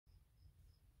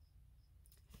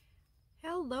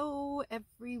Hello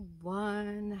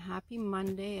everyone, happy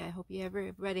Monday. I hope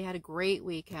everybody had a great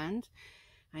weekend.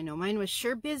 I know mine was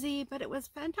sure busy, but it was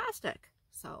fantastic.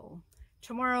 So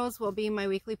tomorrow's will be my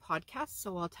weekly podcast,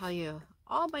 so I'll tell you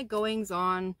all my goings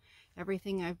on,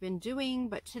 everything I've been doing.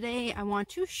 But today I want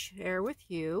to share with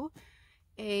you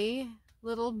a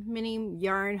little mini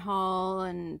yarn haul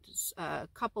and a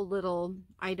couple little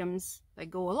items that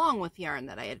go along with yarn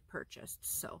that I had purchased.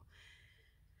 So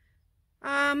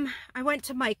I went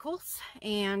to Michael's,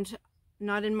 and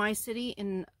not in my city,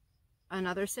 in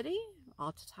another city.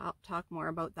 I'll talk more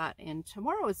about that in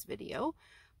tomorrow's video,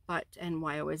 and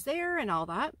why I was there and all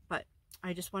that. But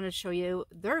I just wanted to show you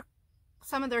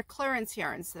some of their clearance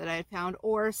yarns that I found,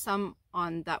 or some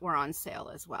that were on sale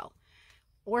as well,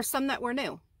 or some that were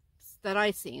new that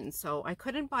I seen. So I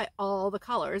couldn't buy all the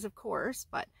colors, of course,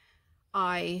 but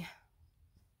I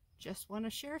just want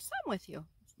to share some with you.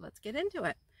 So let's get into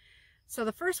it. So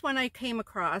the first one I came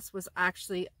across was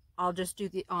actually, I'll just do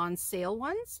the on sale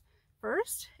ones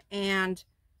first, and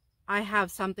I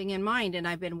have something in mind, and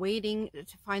I've been waiting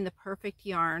to find the perfect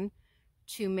yarn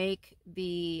to make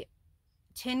the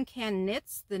tin can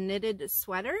knits, the knitted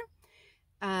sweater,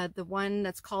 the one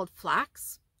that's called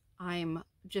flax.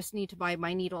 Just need to buy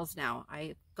my needles now.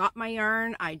 I got my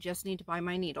yarn, I just need to buy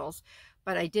my needles,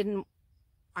 but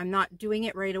I'm not doing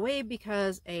it right away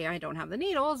because A, I don't have the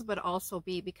needles, but also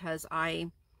B, because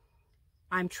I'm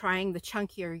trying the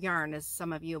chunkier yarn, as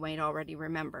some of you might already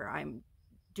remember. I'm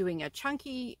doing a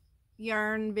chunky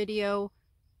yarn video,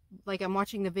 like I'm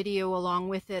watching the video along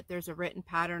with it. There's a written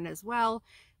pattern as well,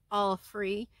 all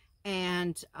free,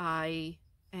 and I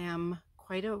am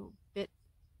quite a bit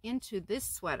into this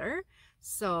sweater.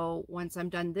 So once I'm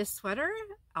done this sweater,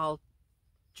 I'll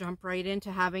jump right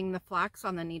into having the flax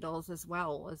on the needles as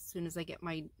well, as soon as I get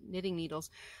my knitting needles.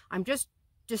 I'm just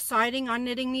deciding on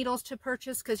knitting needles to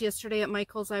purchase, because yesterday at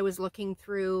Michael's I was looking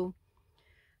through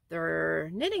their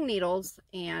knitting needles,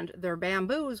 and their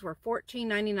bamboos were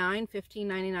 $14.99,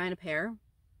 $15.99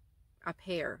 a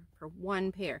pair for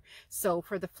one pair. So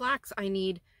for the flax I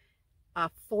need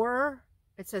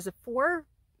it says a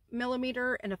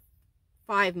 4mm and a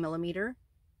 5mm,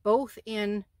 both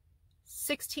in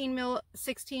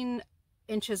 16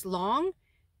 inches long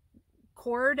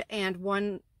cord, and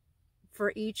one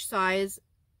for each size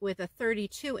with a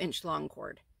 32-inch long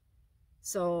cord.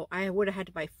 So I would have had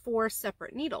to buy 4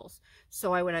 separate needles.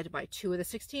 So I would have to buy 2 of the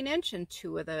 16-inch and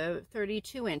 2 of the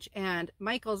 32-inch, and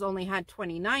Michael's only had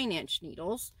 29-inch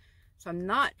needles, so I'm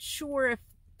not sure if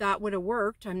that would have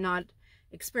worked. I'm not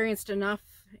experienced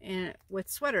enough with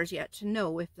sweaters yet to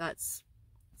know if that's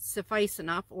suffice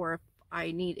enough, or if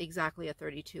I need exactly a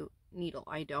 32 needle.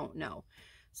 I don't know.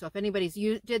 So if anybody's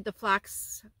did the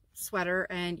flax sweater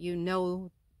and you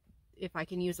know if I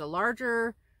can use a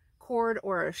larger cord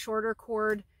or a shorter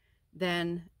cord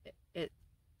than it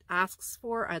asks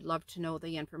for, I'd love to know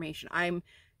the information. I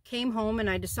came home and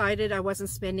I decided I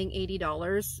wasn't spending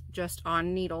 $80 just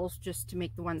on needles just to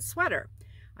make the one sweater.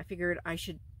 I figured I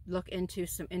should look into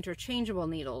some interchangeable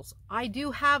needles. I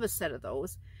do have a set of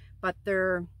those, but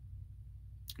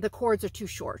the cords are too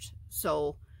short,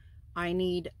 so I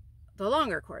need the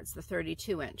longer cords, the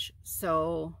 32-inch.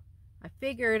 So I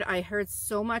figured, I heard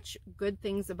so much good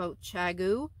things about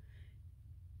Chagoo,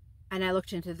 and I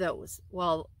looked into those.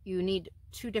 Well, you need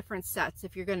 2 different sets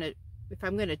if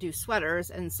I'm gonna do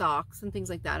sweaters and socks and things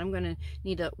like that. I'm gonna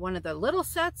need one of the little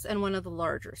sets and one of the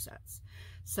larger sets.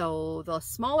 So the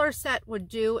smaller set would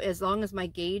do as long as my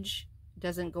gauge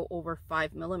doesn't go over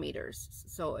 5mm.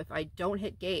 So if I don't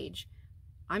hit gauge,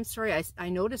 I'm sorry, I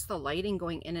noticed the lighting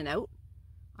going in and out.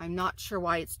 I'm not sure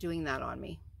why it's doing that on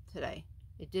me today.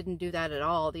 It didn't do that at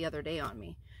all the other day on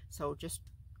me. So just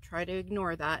try to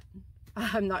ignore that.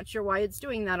 I'm not sure why it's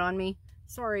doing that on me.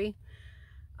 Sorry.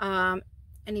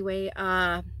 Anyway,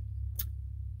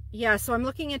 yeah, so I'm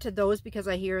looking into those because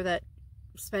I hear that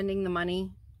spending the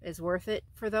money is worth it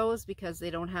for those, because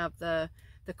they don't have the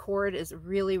cord is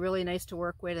really, really nice to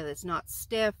work with, and it's not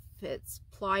stiff, it's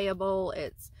pliable,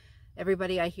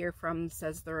 everybody I hear from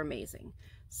says they're amazing.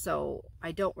 So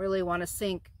I don't really want to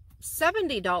sink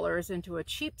 $70 into a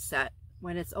cheap set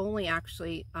when it's only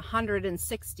actually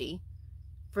 $160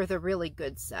 for the really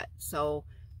good set. So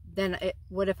then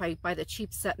what if I buy the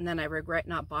cheap set and then I regret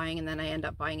not buying, and then I end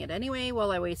up buying it anyway?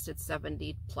 Well, I wasted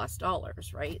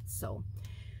 $70+, right? So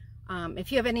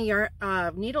if you have any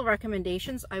needle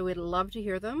recommendations, I would love to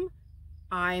hear them.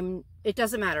 It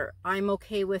doesn't matter. I'm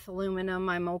okay with aluminum.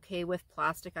 I'm okay with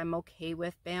plastic. I'm okay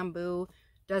with bamboo.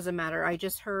 Doesn't matter. I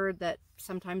just heard that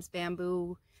sometimes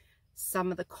bamboo,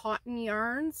 some of the cotton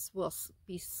yarns will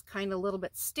be kind of a little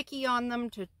bit sticky on them.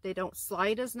 They don't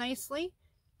slide as nicely.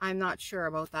 I'm not sure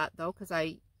about that though, because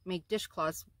I make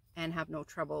dishcloths and have no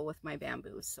trouble with my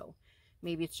bamboos. So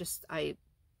maybe it's just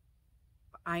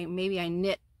maybe I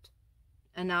knit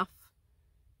enough,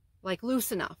 like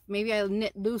loose enough. Maybe I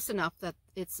knit loose enough that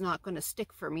it's not going to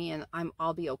stick for me, and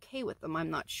I'll be okay with them.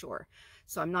 I'm not sure.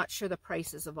 So I'm not sure the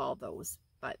prices of all those,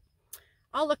 but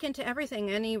I'll look into everything.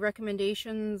 Any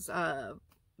recommendations?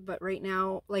 But right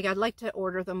now, like, I'd like to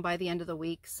order them by the end of the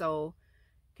week. So,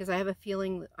 because I have a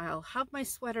feeling I'll have my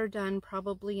sweater done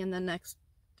probably in the next,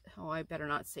 oh, I better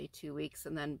not say 2 weeks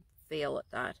and then fail at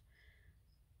that.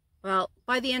 Well,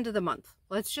 by the end of the month.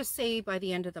 Let's just say by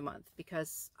the end of the month,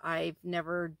 because I've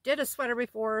never did a sweater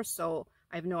before, so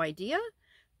I have no idea,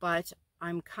 but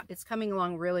it's coming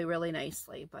along really, really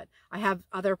nicely. But I have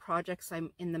other projects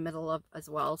I'm in the middle of as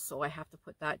well, so I have to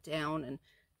put that down and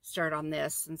start on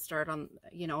this and start on,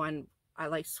 you know, and I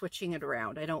like switching it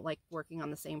around. I don't like working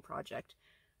on the same project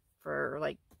for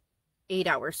like 8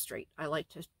 hours straight. I like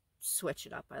to switch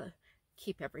it up. I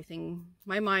keep everything,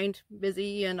 my mind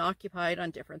busy and occupied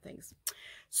on different things.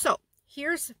 So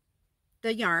here's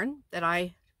the yarn that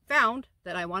I found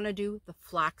that I want to do the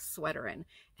flax sweater in,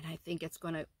 and I think it's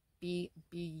going to be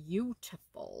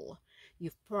beautiful. You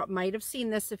might have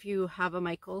seen this if you have a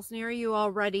Michael's near you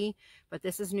already, but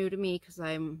this is new to me because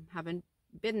I haven't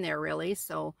been there really.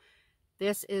 So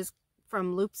this is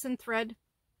from Loops and Thread.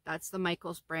 That's the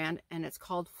Michael's brand, and it's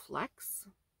called Flex.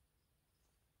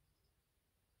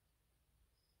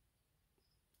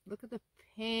 Look at the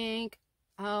pink.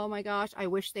 Oh my gosh, I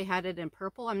wish they had it in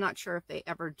purple. I'm not sure if they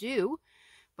ever do,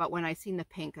 but when I seen the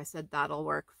pink, I said that'll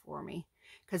work for me,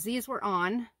 because these were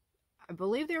on, I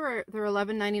believe they're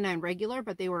 $11.99 regular,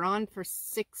 but they were on for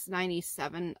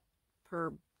 $6.97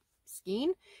 per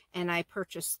skein, and I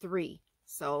purchased 3.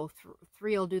 So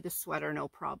 3 will do the sweater no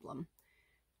problem.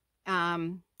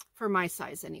 For my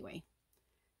size anyway.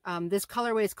 This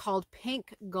colorway is called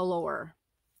Pink Galore.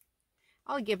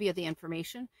 I'll give you the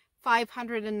information.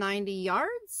 590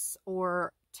 yards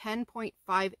or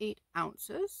 10.58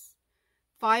 ounces.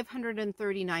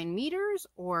 539 meters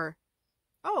or,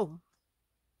 oh,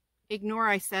 ignore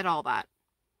I said all that.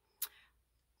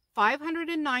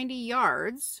 590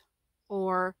 yards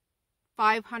or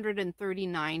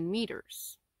 539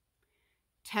 meters.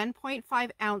 10.5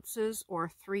 ounces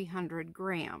or 300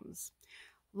 grams.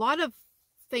 A lot of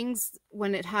things,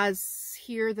 when it has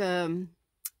here the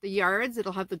yards,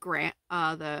 it'll have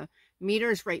the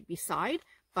meters right beside,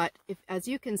 but if, as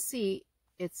you can see,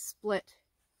 it's split.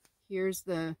 Here's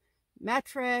the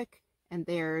metric and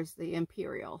there's the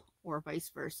imperial, or vice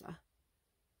versa.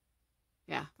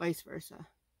 Yeah, vice versa.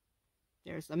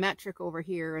 There's the metric over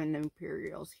here and the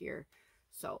imperials here.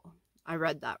 So I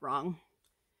read that wrong.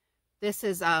 This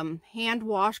is hand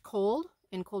wash cold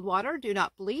in cold water. Do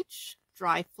not bleach,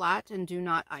 dry flat, and do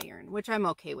not iron, which I'm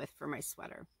okay with for my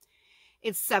sweater.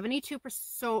 It's 79%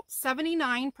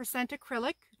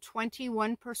 acrylic,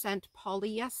 21%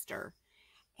 polyester,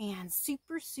 and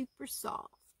super, super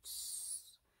soft.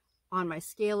 On my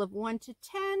scale of 1 to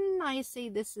 10, I say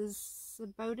this is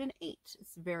about an 8.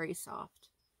 It's very soft.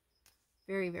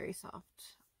 Very, very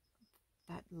soft.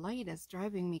 That light is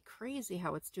driving me crazy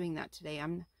how it's doing that today.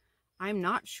 I'm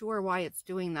not sure why it's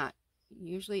doing that.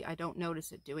 Usually I don't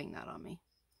notice it doing that on me.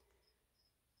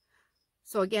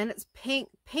 So again, it's Pink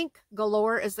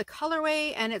Galore is the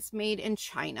colorway, and it's made in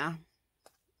China.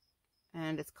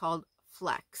 And it's called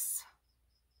Flex.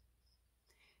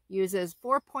 Uses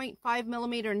 4.5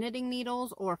 millimeter knitting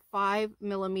needles or 5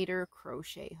 millimeter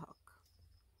crochet hook.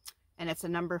 And it's a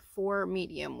number 4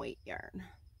 medium weight yarn.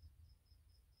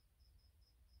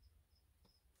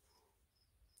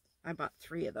 I bought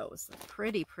 3 of those.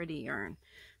 Pretty, pretty yarn.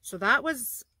 So that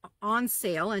was on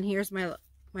sale, and here's my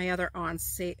other on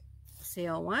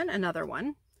sale one, another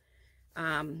one.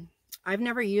 I've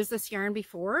never used this yarn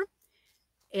before.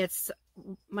 It's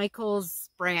Michael's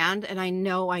brand, and I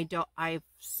know I've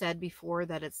said before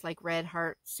that it's like Red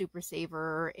Heart Super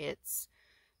Saver. It's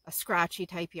a scratchy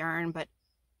type yarn, but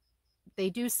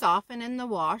they do soften in the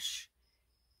wash,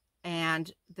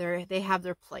 and they have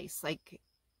their place. Like,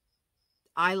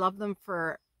 I love them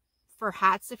for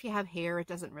hats. If you have hair, it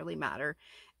doesn't really matter.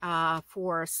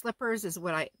 For slippers is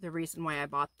the reason why I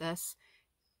bought this.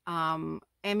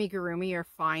 Amigurumi are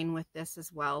fine with this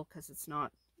as well, because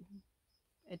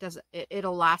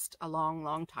it'll last a long,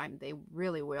 long time. They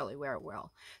really, really wear it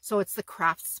well. So it's the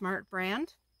Craft Smart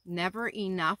brand, Never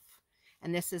Enough,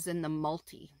 and this is in the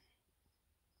multi.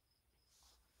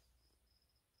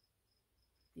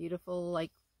 Beautiful,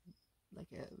 like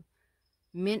a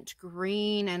mint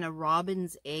green and a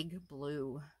robin's egg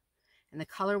blue. And the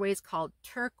colorway is called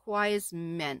Turquoise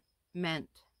Mint.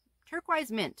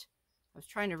 Turquoise Mint. I was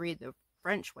trying to read the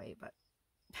French way, but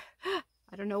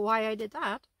I don't know why I did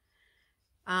that.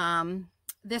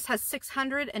 This has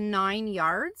 609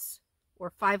 yards, or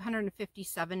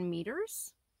 557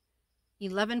 meters,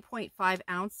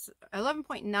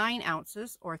 11.9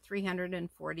 ounces, or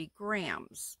 340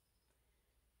 grams.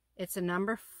 It's a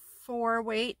number 4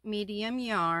 weight medium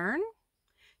yarn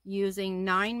using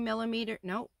 9mm,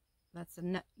 no, that's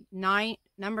a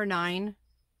number 9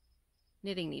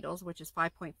 knitting needles, which is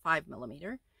 5.5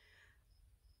 millimeter.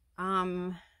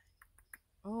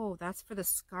 Oh, that's for the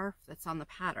scarf that's on the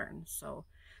pattern. So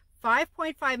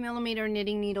 5.5 millimeter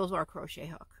knitting needles or crochet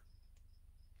hook.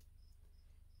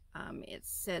 It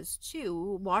says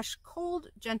to wash cold,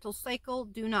 gentle cycle,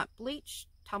 do not bleach,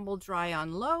 tumble dry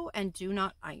on low, and do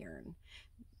not iron.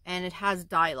 And it has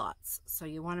dye lots, so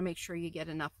you want to make sure you get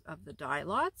enough of the dye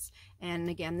lots. And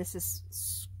again, this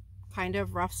is kind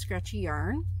of rough, stretchy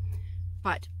yarn,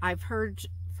 but I've heard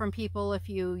from people, if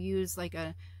you use like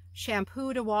a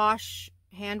shampoo to wash,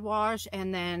 hand wash,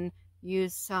 and then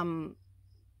use some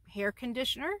hair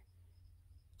conditioner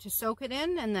to soak it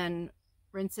in, and then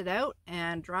rinse it out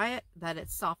and dry it, that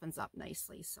it softens up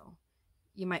nicely. So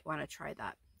you might want to try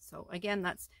that. So again,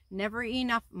 that's Never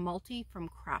Enough Multi from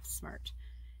Craft Smart.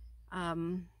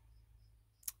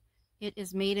 It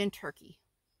is made in Turkey.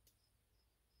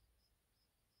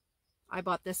 I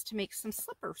bought this to make some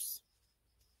slippers,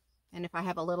 and if I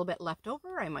have a little bit left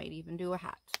over, I might even do a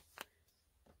hat.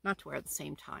 Not to wear at the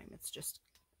same time, it's just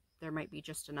there might be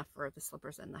just enough for the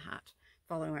slippers and the hat,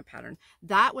 following my pattern.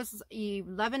 That was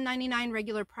 $11.99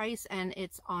 regular price, and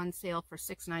it's on sale for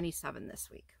 $6.97 this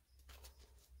week.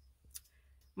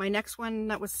 My next one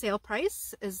that was sale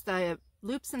price is the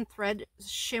Loops and Thread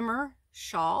Shimmer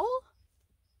Shawl.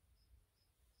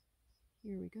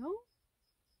 Here we go.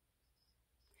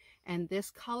 And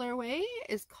this colorway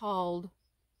is called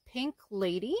Pink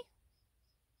Lady.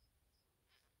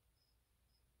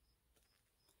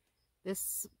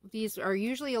 These are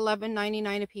usually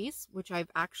 $11.99 a piece, which I've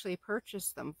actually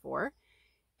purchased them for,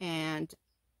 and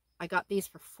I got these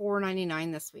for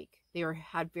 $4.99 this week. They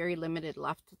had very limited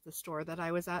left at the store that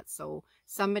I was at, so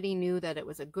somebody knew that it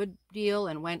was a good deal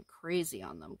and went crazy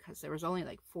on them because there was only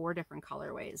like 4 different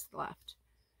colorways left.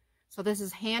 So this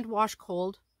is hand wash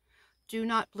cold, do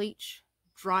not bleach,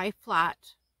 dry flat,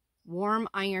 warm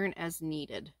iron as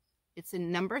needed. It's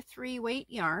in number 3 weight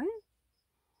yarn,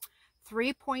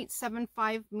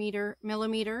 3.75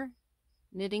 millimeter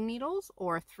knitting needles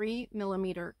or 3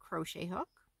 millimeter crochet hook.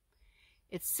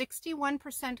 It's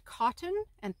 61% cotton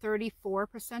and 34%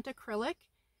 acrylic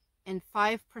and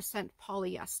 5%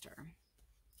 polyester.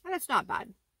 And it's not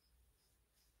bad.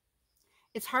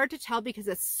 It's hard to tell because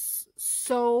it's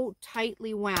so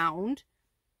tightly wound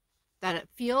that it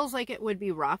feels like it would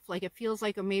be rough. Like it feels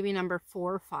like a maybe number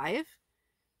 4 or 5.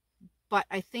 But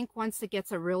I think once it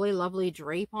gets a really lovely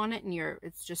drape on it and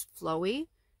it's just flowy,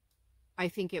 I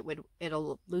think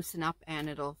it'll loosen up and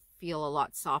it'll feel a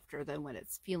lot softer than what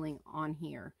it's feeling on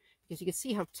here, because you can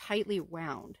see how tightly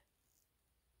wound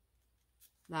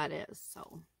that is.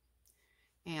 So,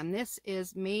 and this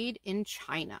is made in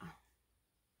China.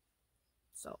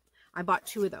 So I bought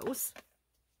 2 of those.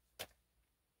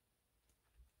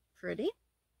 Pretty,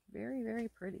 very, very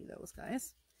pretty, those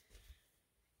guys.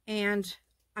 And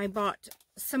I bought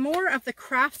some more of the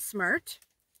Craft Smart.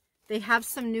 They have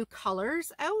some new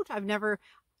colors out. I've never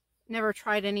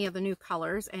tried any of the new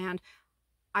colors, and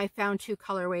I found 2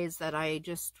 colorways that I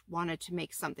just wanted to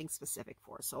make something specific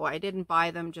for. So I didn't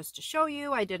buy them just to show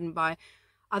you.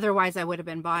 Otherwise I would have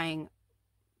been buying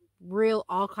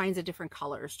all kinds of different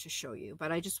colors to show you,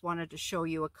 but I just wanted to show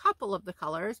you a couple of the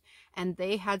colors, and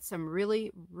they had some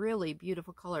really, really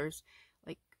beautiful colors.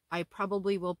 Like I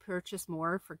probably will purchase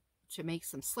more to make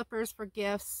some slippers for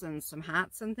gifts and some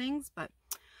hats and things, but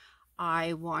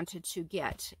I wanted to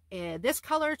get this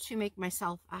color to make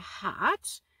myself a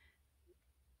hat.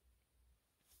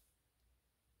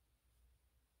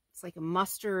 It's like a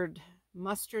mustardy,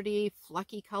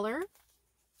 flecky color.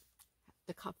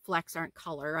 The flecks aren't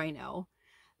color, I know.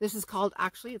 This is called,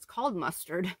 actually, it's called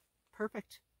mustard.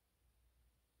 Perfect.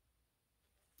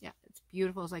 Yeah, it's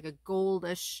beautiful. It's like a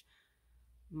goldish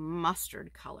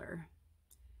mustard color.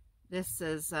 This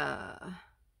is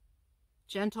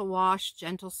gentle wash,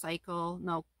 gentle cycle.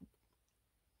 No,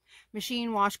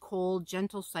 machine wash cold,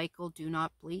 gentle cycle, do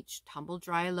not bleach, tumble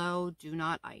dry low, do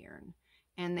not iron.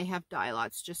 And they have dye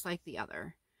lots just like the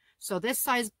other. So this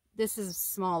is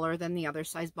smaller than the other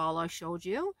size ball I showed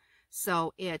you.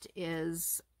 So it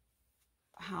is,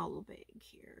 how big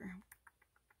here?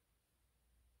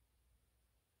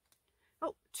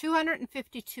 Oh,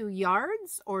 252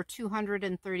 yards or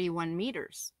 231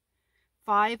 meters.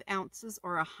 5 ounces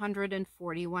or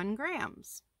 141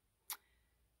 grams.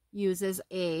 Uses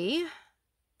a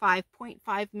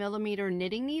 5.5 millimeter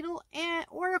knitting needle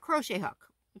or a crochet hook,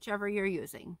 whichever you're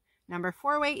using. Number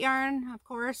 4 weight yarn, of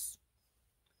course.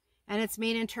 And it's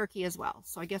made in Turkey as well.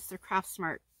 So I guess they're Craft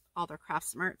Smart. All their Craft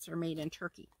Smarts are made in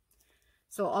Turkey.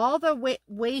 So all the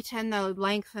weight and the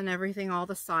length and everything, all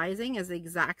the sizing is the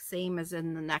exact same as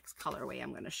in the next colorway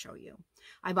I'm going to show you.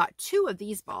 I bought 2 of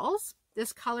these balls.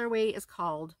 This colorway is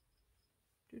called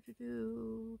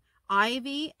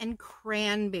Ivy and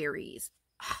Cranberries.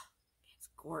 Oh, it's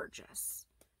gorgeous.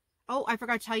 Oh, I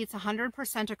forgot to tell you it's 100%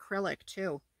 acrylic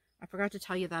too. I forgot to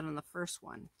tell you that on the first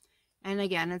one. And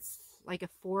again, it's like a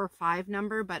 4 or 5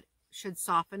 number, but should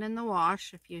soften in the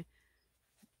wash if you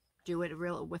do it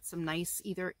real with some nice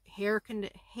either hair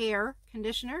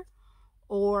conditioner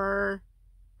or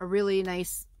a really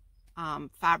nice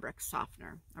fabric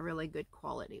softener, a really good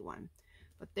quality one.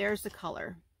 But there's the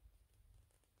color.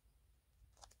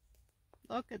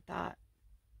 Look at that.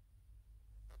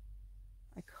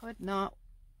 I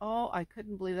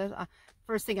couldn't believe that.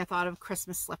 First thing I thought of,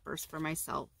 Christmas slippers for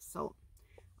myself. So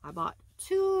I bought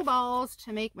 2 balls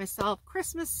to make myself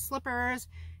Christmas slippers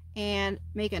and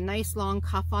make a nice long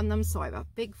cuff on them. So I have a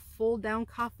big fold down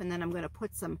cuff, and then I'm going to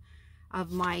put some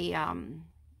of my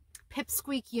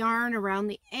pipsqueak yarn around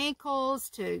the ankles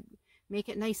to make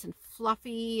it nice and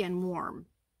fluffy and warm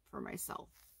for myself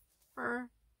for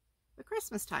the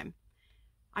Christmas time.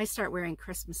 I start wearing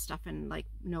Christmas stuff in like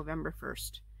November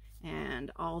 1st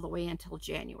and all the way until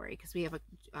January, because we have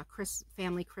a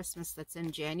family Christmas that's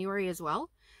in January as well.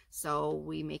 So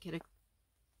we make it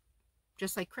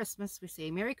just like Christmas. We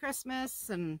say Merry Christmas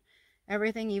and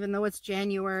everything, even though it's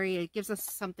January. It gives us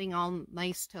something all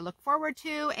nice to look forward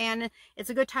to, and it's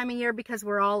a good time of year because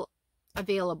we're all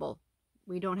available.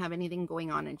 We don't have anything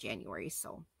going on in January.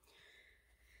 So,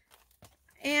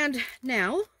 and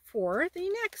now for the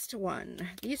next one.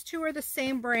 These 2 are the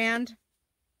same brand,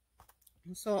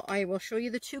 so I will show you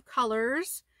the 2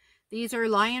 colors. These are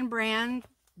Lion brand.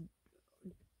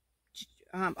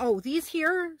 These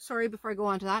here, sorry, before I go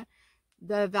on to that,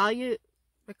 the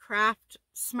Craft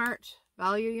Smart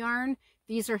value yarn,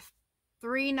 these are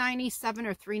 $3.97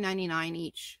 or $3.99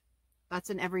 each. That's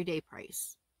an everyday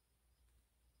price.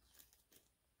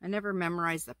 I never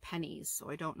memorized the pennies, so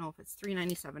I don't know if it's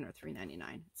 $3.97 or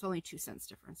 $3.99. It's only 2 cents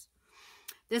difference.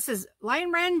 This is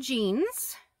Lion brand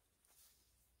jeans.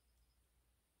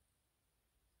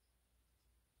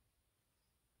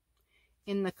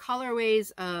 In the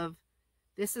colorways of,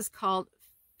 this is called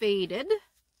Faded.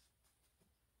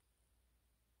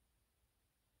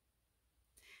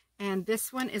 And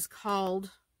this one is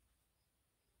called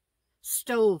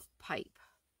Stovepipe.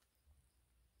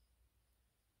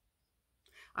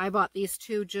 I bought these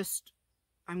 2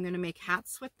 I'm going to make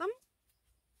hats with them.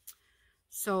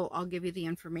 So I'll give you the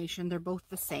information. They're both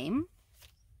the same.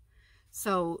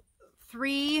 So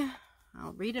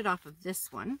I'll read it off of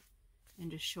this one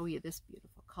and just show you this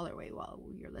beautiful colorway while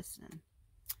you're listening.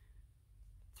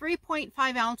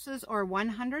 3.5 ounces or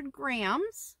 100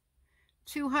 grams.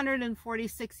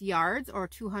 246 yards or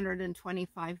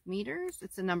 225 meters.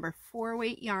 It's a number 4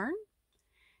 weight yarn.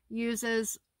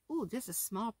 Uses, this is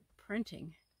small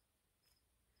printing.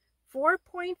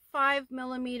 4.5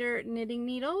 millimeter knitting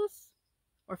needles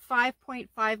or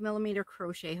 5.5 millimeter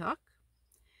crochet hook.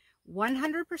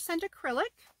 100% acrylic,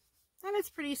 and it's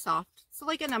pretty soft. It's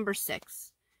like a number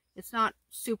 6. It's not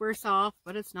super soft,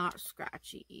 but it's not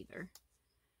scratchy either.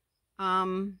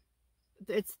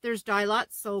 There's dye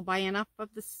lots, so buy enough of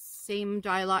the same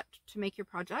dye lot to make your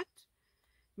project.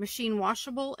 Machine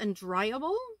washable and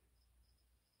dryable.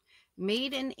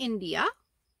 Made in India.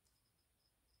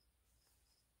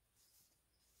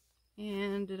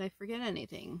 And did I forget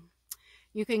anything?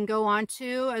 You can go on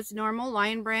to, as normal,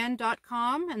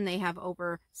 lionbrand.com, and they have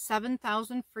over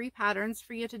 7,000 free patterns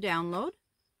for you to download.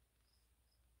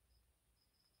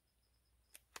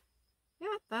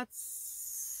 Yeah,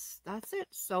 that's it.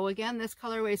 So again, this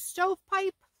colorway is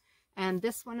Stovepipe, and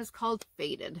this one is called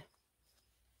Faded.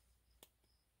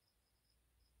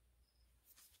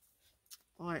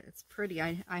 Boy, it's pretty.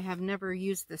 I have never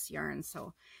used this yarn,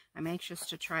 so I'm anxious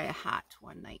to try a hat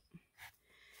one night.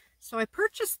 So I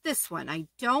purchased this one. I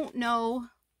don't know.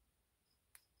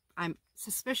 I'm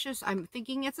suspicious. I'm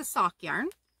thinking it's a sock yarn.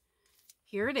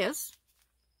 Here it is.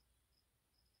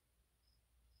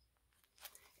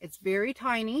 It's very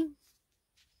tiny.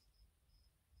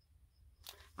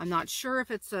 I'm not sure if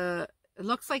it's it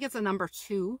looks like it's a number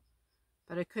 2,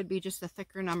 but it could be just a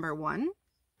thicker number 1.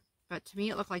 But to me,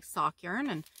 it looked like sock yarn,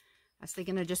 and I was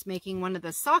thinking of just making one of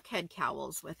the sock head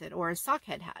cowls with it, or a sock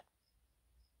head hat.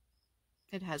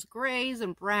 It has grays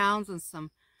and browns and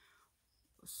some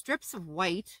strips of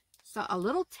white. So a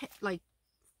little like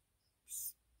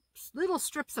little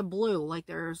strips of blue. Like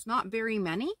there's not very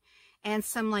many, and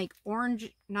some like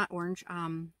orange, not orange,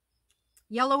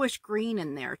 yellowish green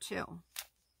in there too.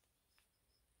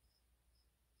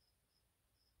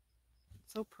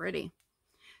 So pretty.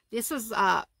 This was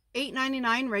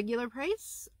 $8.99 regular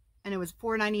price, and it was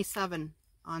 $4.97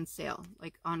 on sale,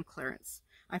 like on clearance.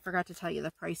 I forgot to tell you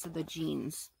the price of the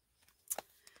jeans.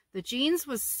 The jeans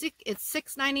was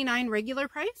 $6.99 regular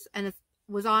price, and it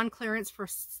was on clearance for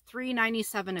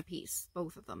 $3.97 a piece,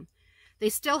 both of them. They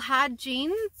still had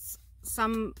jeans,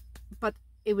 some, but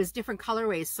it was different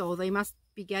colorways, so they must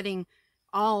be getting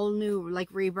all new, like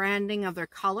rebranding of their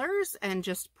colors, and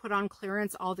just put on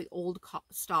clearance all the old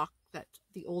stock, that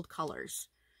the old colors.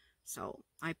 So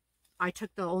I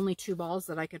took the only 2 balls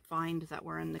that I could find that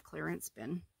were in the clearance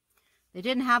bin. They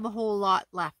didn't have a whole lot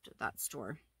left at that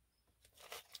store,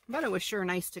 but it was sure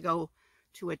nice to go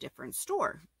to a different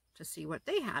store to see what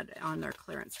they had on their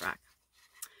clearance rack.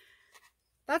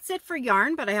 That's it for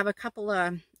yarn, but I have a couple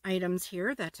of items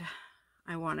here that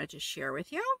I wanted to share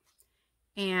with you.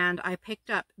 And I picked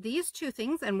up these 2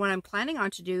 things, and what I'm planning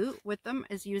on to do with them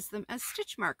is use them as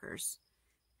stitch markers.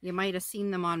 You might have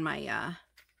seen them on my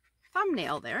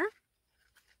thumbnail there,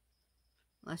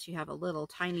 unless you have a little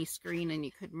tiny screen and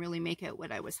you couldn't really make out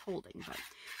what I was holding. But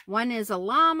one is a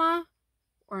llama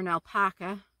or an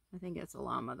alpaca. I think it's a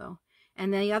llama though.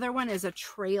 And the other one is a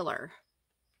trailer.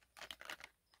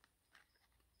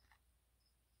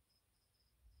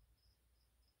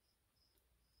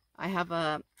 I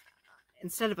have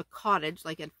instead of a cottage,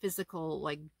 like a physical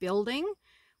like building,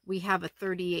 we have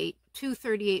two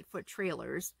 38-foot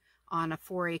trailers on a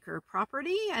 4-acre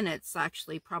property, and it's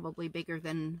actually probably bigger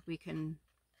than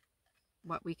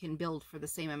what we can build for the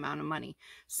same amount of money.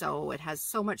 So it has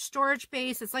so much storage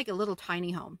space. It's like a little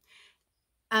tiny home.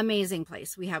 Amazing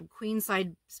place. We have queen size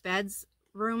beds,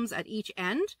 rooms at each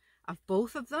end of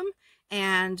both of them,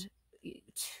 and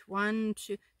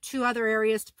two other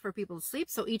areas for people to sleep.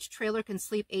 So each trailer can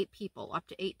sleep 8 people, up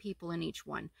to 8 people in each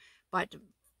one. But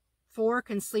 4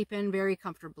 can sleep in very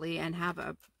comfortably, and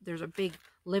there's a big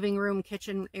living room,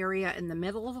 kitchen area in the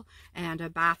middle, and a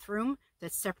bathroom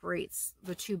that separates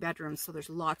the 2 bedrooms. So there's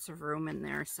lots of room in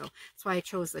there. So that's why I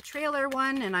chose the trailer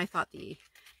one, and I thought the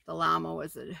llama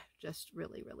was just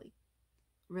really, really,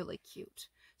 really cute.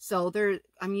 So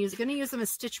I'm going to use them as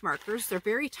stitch markers. They're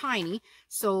very tiny.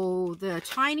 So the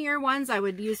tinier ones I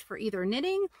would use for either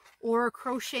knitting or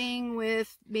crocheting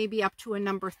with maybe up to a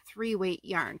number 3 weight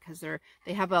yarn, because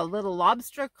they have a little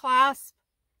lobster clasp,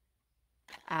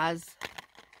 as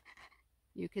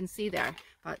you can see there.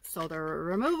 But so they're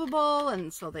removable,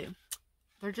 and so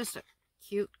they're just a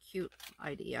cute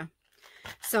idea.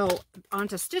 So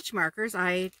onto stitch markers.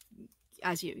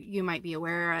 As you might be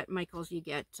aware, at Michael's you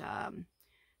get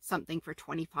something for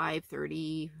 25,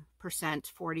 30%,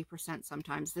 40%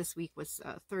 sometimes. This week was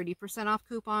a 30% off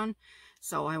coupon,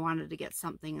 so I wanted to get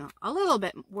something a little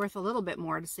bit worth a little bit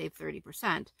more to save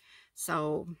 30%.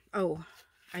 So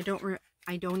I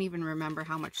don't even remember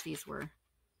how much these were.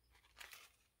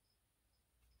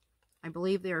 I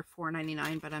believe they were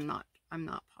 $4.99, but I'm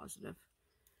not positive.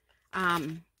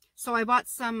 So I bought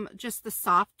just the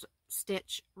soft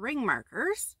stitch ring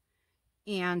markers,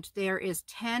 and there is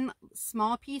 10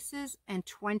 small pieces and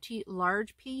 20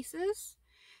 large pieces.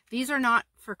 These are not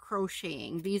for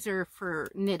crocheting. These are for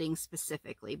knitting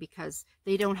specifically, because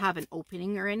they don't have an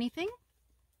opening or anything.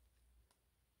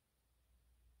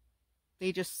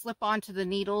 They just slip onto the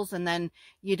needles, and then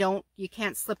you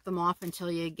can't slip them off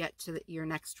until you get to your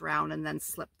next round, and then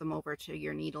slip them over to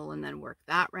your needle and then work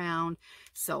that round.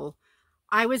 So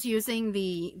I was using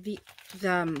the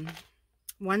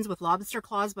ones with lobster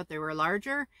claws, but they were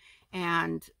larger,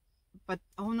 but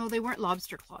oh no, they weren't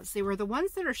lobster claws. They were the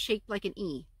ones that are shaped like an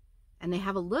E, and they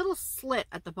have a little slit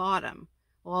at the bottom.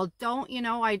 Well,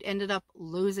 I ended up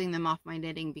losing them off my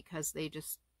knitting because they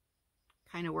just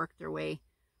kind of worked their way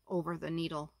over the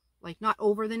needle. Like, not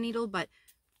over the needle, but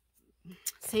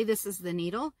say this is the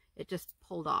needle, it just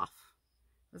pulled off.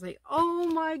 I was like, oh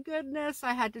my goodness,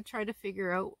 I had to try to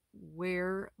figure out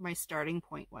where my starting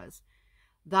point was.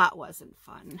 That wasn't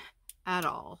fun at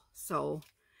all. So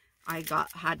I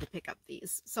had to pick up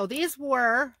these. So these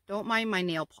were, don't mind my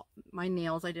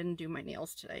nails. I didn't do my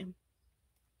nails today.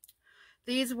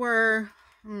 These were,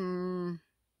 I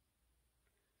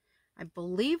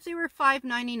believe they were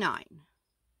 $5.99.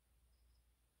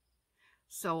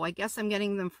 So I guess I'm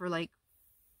getting them for like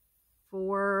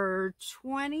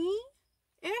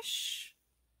 $4.20-ish.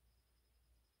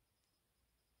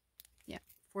 Yeah,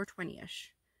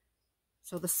 $4.20-ish.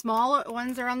 So the small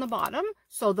ones are on the bottom.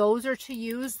 So those are to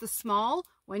use the small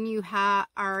when you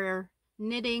are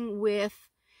knitting with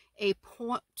a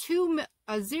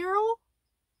 0.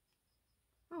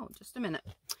 Oh, just a minute.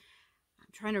 I'm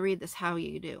trying to read this how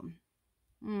you do.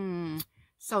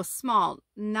 So small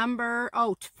number,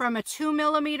 from a 2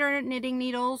 millimeter knitting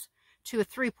needles to a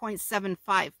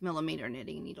 3.75 millimeter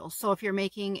knitting needle. So if you're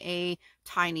making a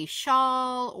tiny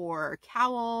shawl or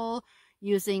cowl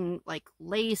using like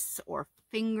lace or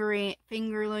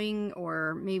fingerling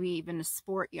or maybe even a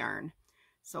sport yarn.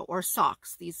 So, or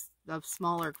socks. The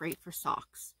small are great for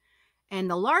socks. And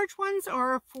the large ones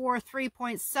are for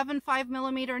 3.75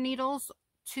 millimeter needles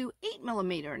to 8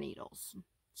 millimeter needles.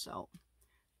 So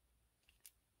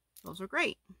those are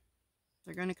great.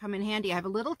 They're going to come in handy. I have a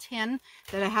little tin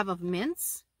that I have of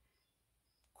mints.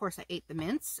 Of course, I ate the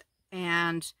mints,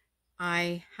 and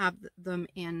I have them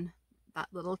in that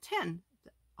little tin,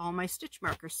 all my stitch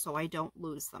markers, so I don't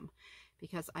lose them,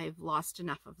 because I've lost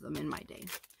enough of them in my day.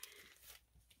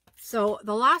 So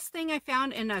the last thing I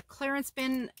found in a clearance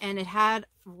bin, and it had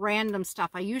random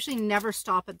stuff. I usually never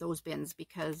stop at those bins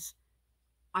because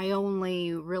I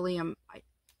only really am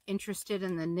interested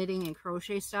in the knitting and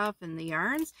crochet stuff and the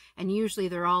yarns, and usually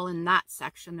they're all in that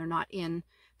section. They're not in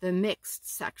the mixed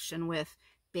section with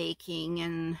baking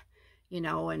and, you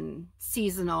know, and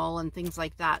seasonal and things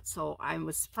like that. So I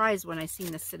was surprised when I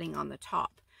seen this sitting on the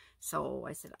top. So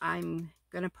I said, I'm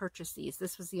going to purchase these.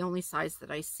 This was the only size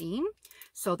that I seen.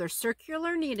 So they're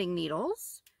circular knitting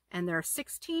needles, and they're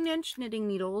 16-inch knitting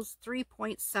needles,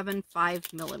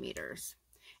 3.75 millimeters.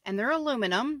 And they're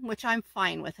aluminum, which I'm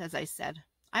fine with, as I said.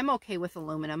 I'm okay with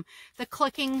aluminum. The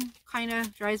clicking kind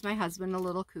of drives my husband a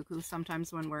little cuckoo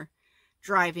sometimes when we're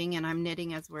driving and I'm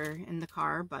knitting as we're in the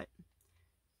car, but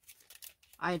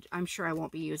I'm sure I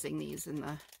won't be using these in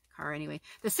the car anyway.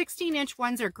 The 16-inch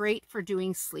ones are great for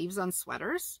doing sleeves on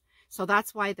sweaters. So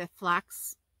that's why the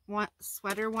flax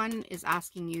sweater one is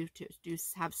asking you to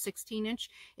have 16-inch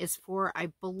is for, I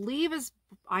believe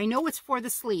I know it's for the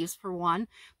sleeves for one,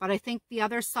 but I think the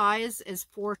other size is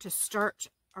for to start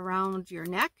around your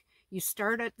neck. You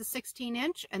start at the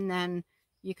 16-inch and then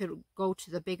you could go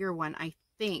to the bigger one, I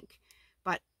think.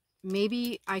 But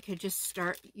maybe I could just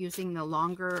start using the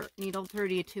longer needle,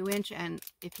 32-inch, and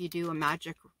if you do a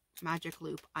magic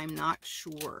loop, I'm not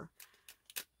sure.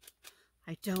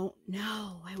 I don't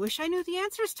know. I wish I knew the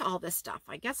answers to all this stuff.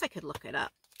 I guess I could look it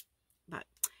up. But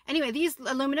anyway, these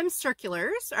aluminum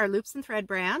circulars are Loops and Thread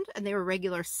brand, and they were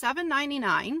regular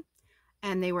 $7.99.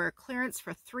 And they were clearance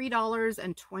for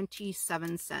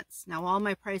 $3.27. Now, all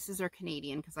my prices are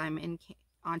Canadian because I'm in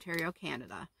Ontario,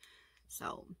 Canada.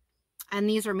 So, and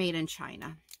these are made in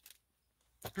China.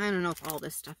 I don't know if all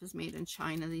this stuff is made in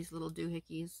China, these little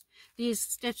doohickeys. These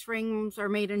stitch rings are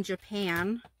made in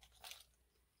Japan.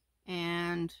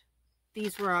 And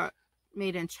these were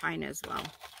made in China as well.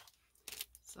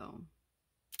 So,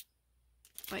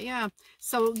 but yeah.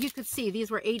 So you could see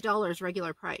these were $8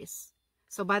 regular price.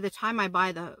 So by the time I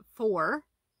buy the 4,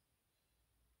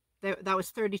 that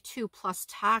was $32 plus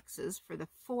taxes for the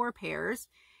 4 pairs.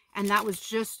 And that was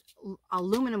just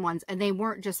aluminum ones. And they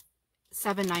weren't just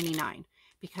 $7.99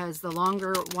 because the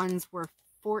longer ones were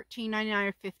 $14.99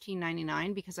 or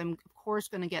 $15.99 because I'm, of course,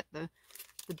 going to get the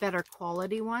better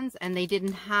quality ones. And they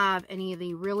didn't have any of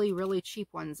the really, really cheap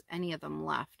ones, any of them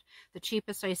left. The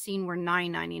cheapest I seen were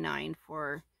 $9.99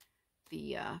 for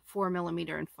the 4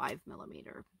 millimeter and 5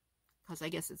 millimeter. Because I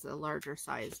guess it's a larger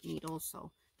size needle,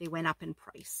 so they went up in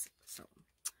price. So,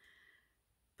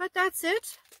 but that's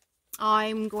it.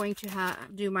 I'm going to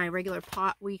do my regular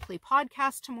weekly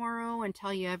podcast tomorrow and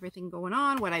tell you everything going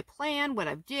on, what I planned, what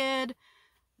I've did,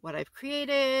 what I've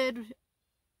created,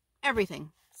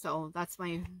 everything. So that's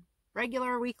my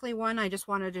regular weekly one. I just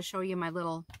wanted to show you my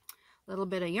little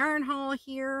bit of yarn haul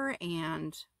here,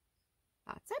 and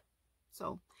that's it.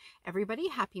 So everybody,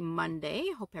 happy Monday.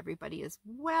 Hope everybody is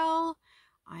well.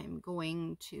 I'm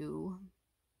going to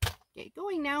get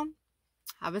going now.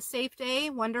 Have a safe day,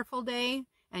 wonderful day,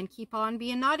 and keep on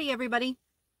being naughty, everybody.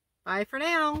 Bye for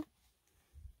now.